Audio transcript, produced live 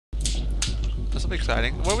This will be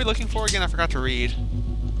exciting. What are we looking for again? I forgot to read.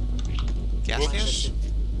 Gas cans?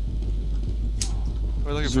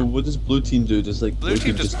 We're looking So for... what does blue team do? Does like Blue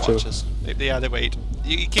team just chill? watches. Yeah, they wait.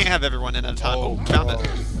 You can't have everyone in at a time. Oh, found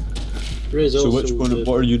it. So which one?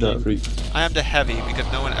 What are you not free? I am the heavy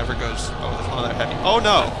because no one ever goes. Oh, there's one other heavy. Oh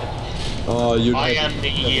no! Oh, you're. I am the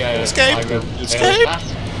escape! Escape!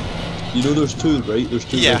 You know there's two, right? There's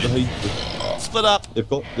two right behind you. Split up. They've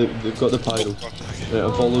got the pyro. Right,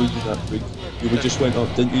 I'm following you, that freak. You just went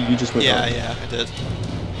up, didn't you? You just went up. Yeah, I did.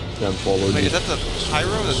 Yeah, I'm following Wait, you. is that the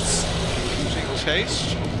pyro that's being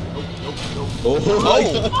chased? Oh!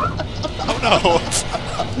 Oh no!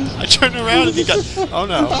 I turned around and he got. Oh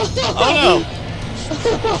no! Oh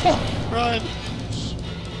no! Run!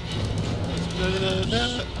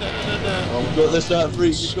 No. Oh, we got this, that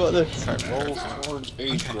freak. You got this.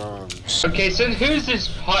 Okay, so who's this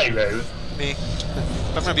pyro? Me.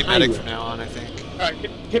 I'm gonna be medic from now on, I think.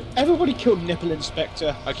 Alright, everybody killed Nipple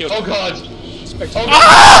Inspector. I killed Oh god! Inspector. Oh god!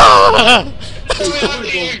 Ah!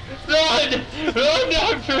 Run! Run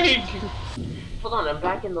now, freak! Hold on, I'm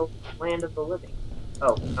back in the land of the living.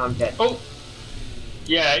 Oh, I'm dead. Oh!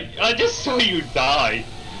 Yeah, I just saw you die.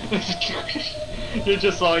 You're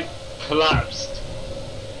just like collapsed.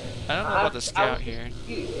 I don't know about the scout here.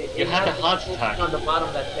 You had a heart attack. On the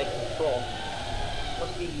bottom that said control.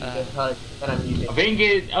 Must be the HUD that I'm using.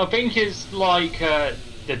 I think it's like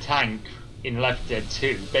the tank in Left Dead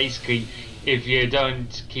 2. Basically, if you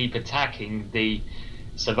don't keep attacking the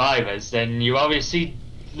survivors, then you obviously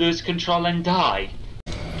lose control and die.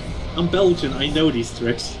 I'm Belgian, I know these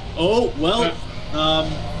tricks. Oh, well,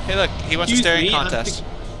 Hey look, he wants a excuse staring me, contest.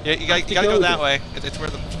 Yeah, you gotta go that way. It's where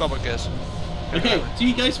the spellbook is. Okay, do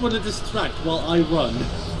you guys want to distract while I run?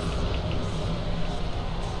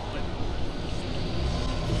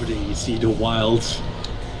 Over there you see the wild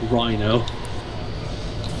rhino.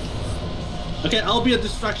 Okay, I'll be a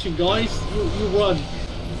distraction, guys. You run.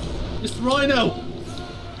 Mr. Rhino!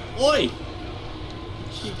 Oi!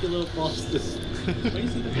 Cheeky little bastard.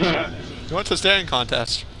 You want a staring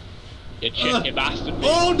contest? You chicken bastard.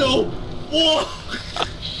 Oh no! Whoa!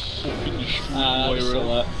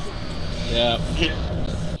 Yeah.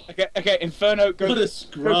 Okay, Inferno, go. What a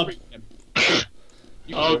scrub.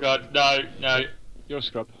 Oh god, no. You're a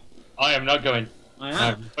scrub. I am not going. I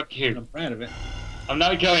am. Fuck you. I'm proud of it. I'm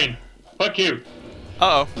not going. Fuck you.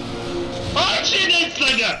 Uh oh. Oh shit, it's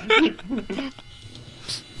Slender!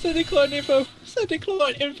 Sending client info. Sending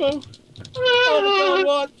client info. Oh my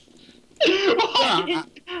god,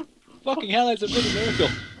 what? Fucking hell, it's a bloody miracle.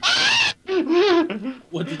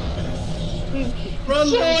 What did Run!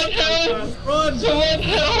 Someone help! Run! Someone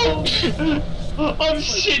help! I'm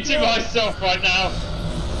shitting myself right now.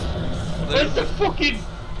 Where's the fucking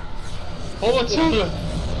portal?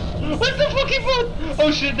 Where's the fucking portal?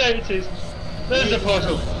 Oh shit, there it is. There's the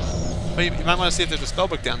portal. But you might want to see if there's a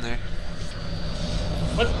spellbook down there.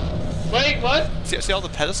 What? Wait, what? See all the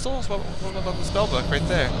pedestals? What about the spellbook right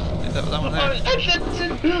there? That one there.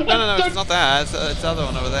 No, it's not that. It's the other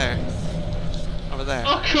one over there. Over there.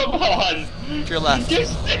 Oh come on! To your left. You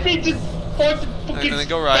sent me to find the fucking And then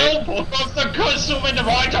go right. spellbook off the console in the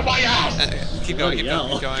right of my ass! Keep going, keep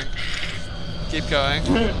going.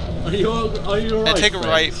 Are you alright? And take a friends?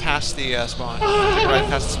 right past the spawn. Take a right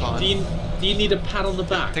past the spawn. Do you need a pat on the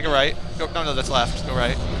back? Take a right. No, that's left. Go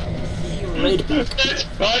right. Let's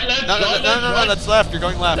right, let's No, that's left. You're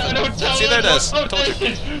going left. See, there it is. I told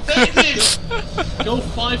you. There it is! Go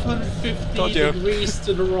 550 Told you. degrees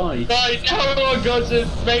to the right. Right, now I've got to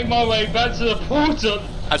make my way back to the portal.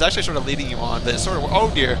 I was actually sort of leading you on, but it's sort of... Oh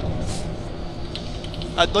dear.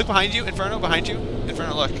 Look behind you. Inferno, behind you.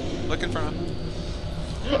 Inferno, look. Look, Inferno.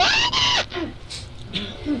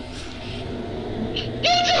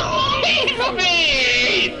 Get away from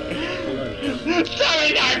me!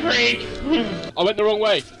 Sorry, that freak! I went the wrong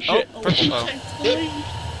way. Shit. Oh, purple.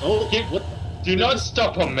 Oh, what? Do not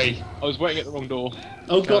stop on me. I was waiting at the wrong door.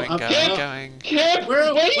 Oh god, Going. Kip, where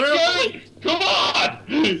are you going? Come on!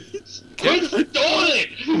 Quit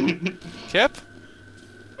stalling! Kip?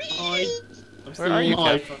 Hi. I'm Where are you,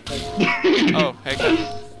 alive. Oh, hey, Kip.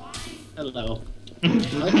 Hello.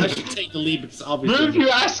 I should take the lead because obviously. Move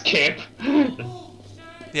your ass, Kip!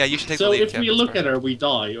 Yeah, you should take So the lead, if Kip. we look at her, we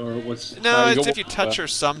die, or what's? No, it's you if you walk touch her. her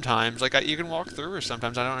sometimes. Like, you can walk through her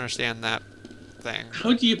sometimes. I don't understand that thing.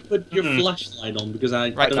 How do you put your flashlight on? Because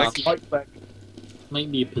I Right don't click. see- might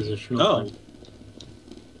be a position. Oh.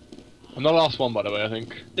 I'm the last one, by the way, I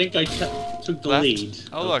think. I think I took the Left. lead.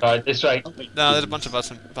 Oh, look. Right, this way. Oh, wait. No, there's a bunch of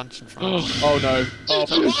us in front. Oh no. Oh,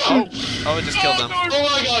 Oh, it just killed them. Oh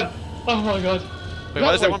my god! Oh my god! Wait,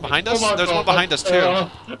 what is that one behind us? There's one behind us, too.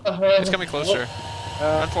 It's coming closer.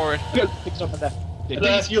 Run forward. Pick someone there. I think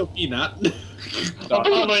it's you, me, Nat.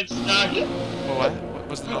 I'm in snack. What? What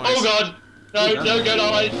was the noise? Oh god! No, don't get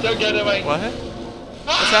away! Don't get away! What?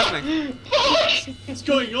 What's happening? What's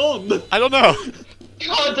going on? I don't know.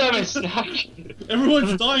 God damn it, snack!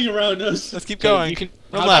 Everyone's dying around us. Let's keep going. You can.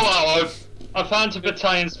 Run Oh left. wow, I found a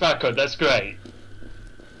battalion's backup, that's great.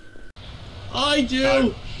 I do.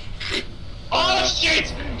 No. Oh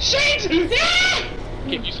shit! Shit! Yeah!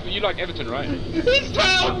 Kip, you like Everton, right? He's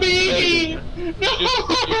found me! No! You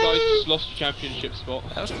guys just lost your championship spot.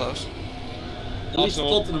 That was close. At least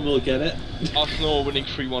Tottenham will get it. Arsenal are winning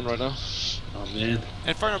 3-1 right now. Oh man.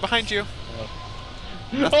 Inferno behind you.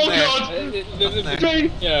 Oh god! League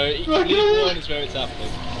 1 is where it's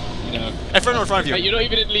happening. You know. Inferno in front of Hey, you. you're not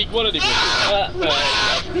even in League 1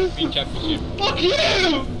 anymore. Been championship. Fuck you!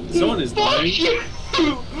 Someone is Fuck dying. you!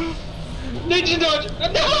 Ninja dodge!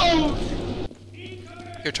 No!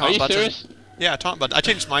 Your Are taunt you button. serious? Yeah, taunt button. I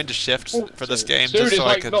changed mine to shift for this game Dude, just it's so I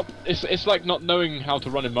like could. not. It's like not knowing how to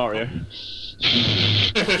run in Mario.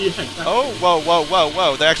 Oh, whoa, whoa, whoa,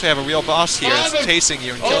 whoa! They actually have a real boss here. It's chasing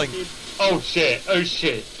you and killing you. Oh shit, oh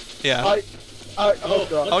shit. Yeah. Oh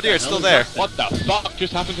god. Oh dear, it's still there. What the fuck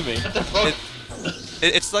just happened to me? What the fuck?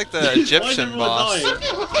 It's like the Egyptian boss. Dying?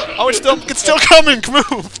 Oh, it's still coming.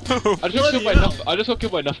 Move. I just got killed by nothing. I just got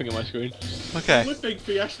killed by nothing on my screen. Okay. Whipping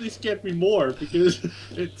tree actually scared me more because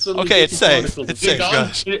it's suddenly Okay, it's getting safe. chronicled. It's safe,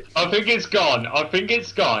 guys. I think it's gone. I think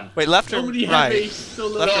it's gone. Wait, left or So many right? heavies, so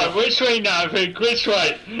little. Left No, which way now, Vic? Which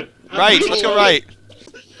way? Right. Let's go right.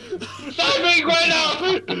 No, Vic, right now!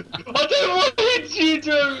 I don't want you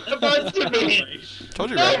to abandon me! Told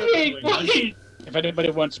you No, right. Vic, wait! If anybody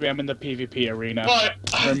wants me, I'm in the PvP arena. Right.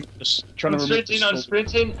 I'm just trying I'm to remove sprinting, I'm the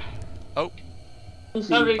sprinting. Oh.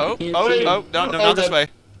 No, Vic. Oh. No, not this way.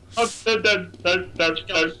 Oh, no.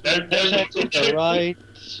 Right.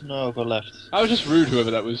 No, go left. I was just rude, whoever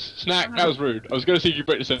that was. Snack, that was rude. I was going to see if you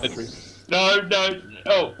break the sentry. No.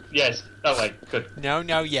 Oh, yes. That way. Good. No,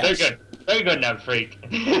 Very yes. good. Very good now, freak.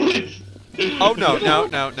 Oh no.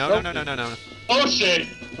 Oh shit.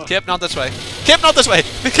 Kip, not this way. Kip, not this way.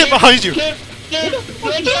 Kip behind you. Kip, no.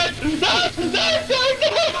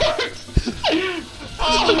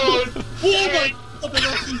 Oh, Oh my god, they're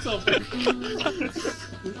not doing something.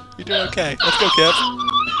 You're doing okay. Let's go, Kip.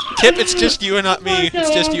 Kip, it's just you and not me. It's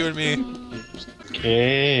just you and me.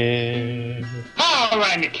 Okay. Power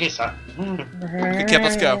around the kisser. Okay, Kip,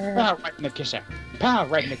 let's go. Power right in the kisser. Power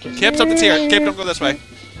right in the kisser. Kip, something's here. Kip, don't go this way.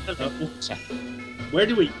 Where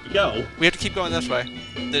do we go? We have to keep going this way.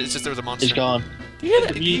 It's just there was a monster. He's gone. Do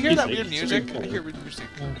you hear that weird music? I hear weird music.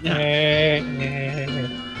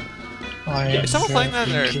 Is someone playing that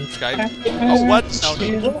in their Skype? Oh, what? No.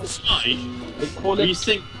 Hi. They call Are you it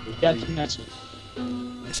sing? death. It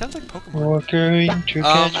sounds like Pokemon. We're going to get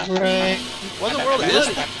right. What in the world is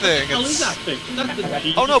that thing? How is It's... that thing? That's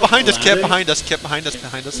the Oh no, behind us, Kip, behind us, Kip, behind us,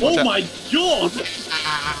 behind us. Watch Oh out. my god!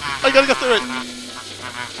 I gotta go through it.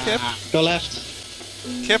 Kip, Go left.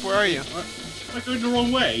 Kip, where are you? Am I going the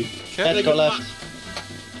wrong way? Kip, Let's go left.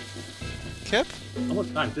 Kip? I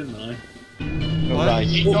went back, didn't I? Go What? right.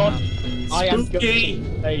 I am going Spooky.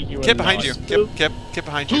 to say you are Kip behind not. you. Kip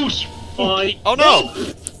behind you. Goose! Bye. Oh no!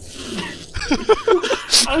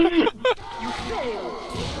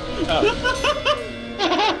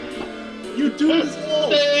 You do this all!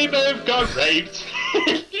 They both got raped.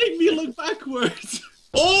 Made me look backwards!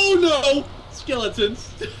 Oh no! Skeletons!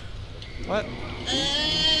 What?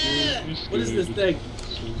 What is this thing?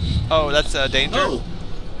 Oh, that's danger. Oh!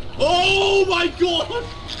 Oh my god!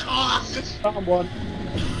 Ah. Someone.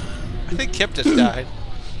 I think Kip just died.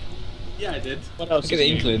 Yeah, I did. What else? Look at the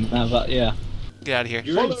inkling now, but yeah. Get out of here.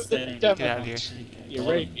 You're Follow the insane. devil. Get out of here. The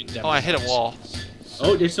Arabian devil. Oh, I hit a wall.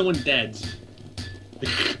 Oh, there's someone dead.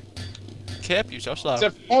 Kip, you're so slow. So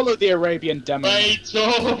follow the Arabian demo. Wait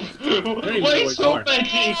up. even know Wait it's up, hard.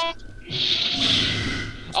 Becky.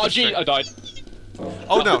 Oh gee, I died.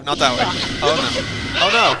 Oh no, not that way. Oh no. Oh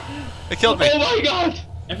no. It killed me. Oh my god.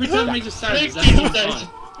 Every time it makes a sound, Nick it's actually is dead. fun.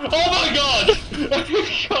 Oh my god. Oh my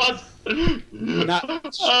god. I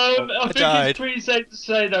think died. it's pretty safe to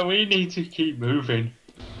say that we need to keep moving.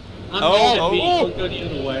 I'm Oh, gonna be- oh. I'll go the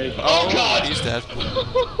other way. Oh god! He's dead.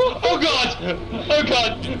 Oh god! Oh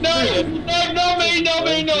god! No! No! Not me! Not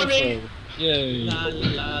me! Not me! Yay. La,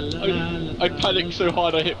 la, la, la, I panicked so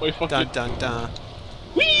hard I hit my fucking. Dun dun dun.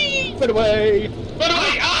 Whee! Run away! Run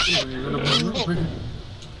away! Ah!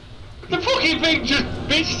 The fucking thing just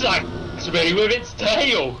bitch slapped me with its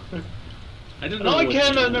tail! I don't And know I what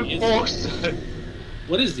came the in enemy and is. forced.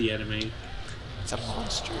 What is the enemy? It's a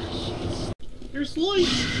monster. There's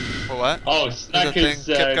lights. For what? Oh, There's a Snack thing. is.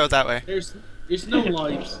 Kip, go that way. There's no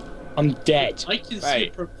lights. I'm dead. I can see Hey.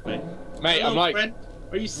 it perfectly. Mate, Hello, I'm like, friend.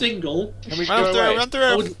 Are you single? can we Run go through, away? run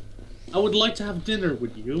through. I would like to have dinner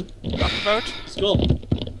with you. Drop the boat. Let's go.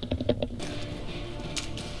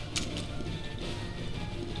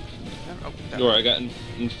 Oh, down. Alright, I got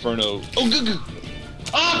Inferno. Oh, good.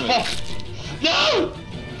 Oh, no!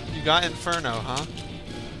 You got Inferno, huh?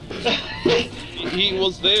 He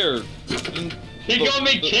was there. He got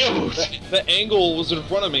me killed. The angle was in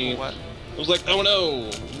front of me. What? I was like, oh no.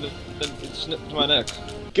 And then it snipped to my neck.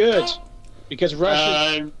 Good. Because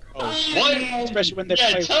Russia, What? especially when they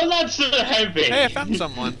Yeah, play. tell that to the heavy. Hey, I found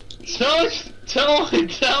someone. Tell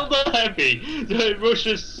the heavy that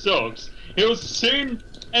Russia sucks. He'll soon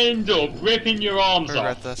end up ripping your arms I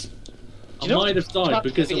regret off. this. I You know might have died what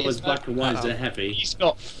because it heavy was is black and white as Uh-oh. a heavy. He's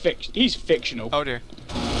not fiction. He's fictional. Oh dear.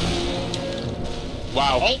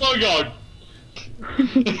 Wow. Oh my god.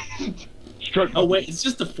 Struck. Oh wait, it's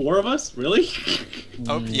just the four of us? Really?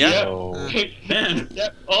 Oh yeah. No. Man,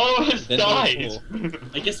 Yep, all of us Then died.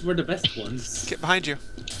 I guess we're the best ones. Get behind you.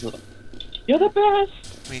 You're the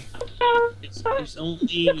best. Me. There's only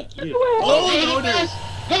you. Oh, no, there's...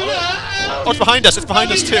 Oh, it's behind us. It's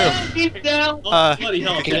behind us too. Get down. Oh, bloody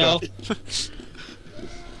hell. Okay, now.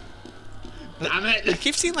 Damn I it.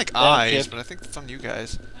 keep seeing like Down, eyes, Kip. but I think it's on you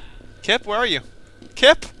guys. Kip, where are you?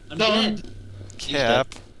 Kip. I'm dead. Kip.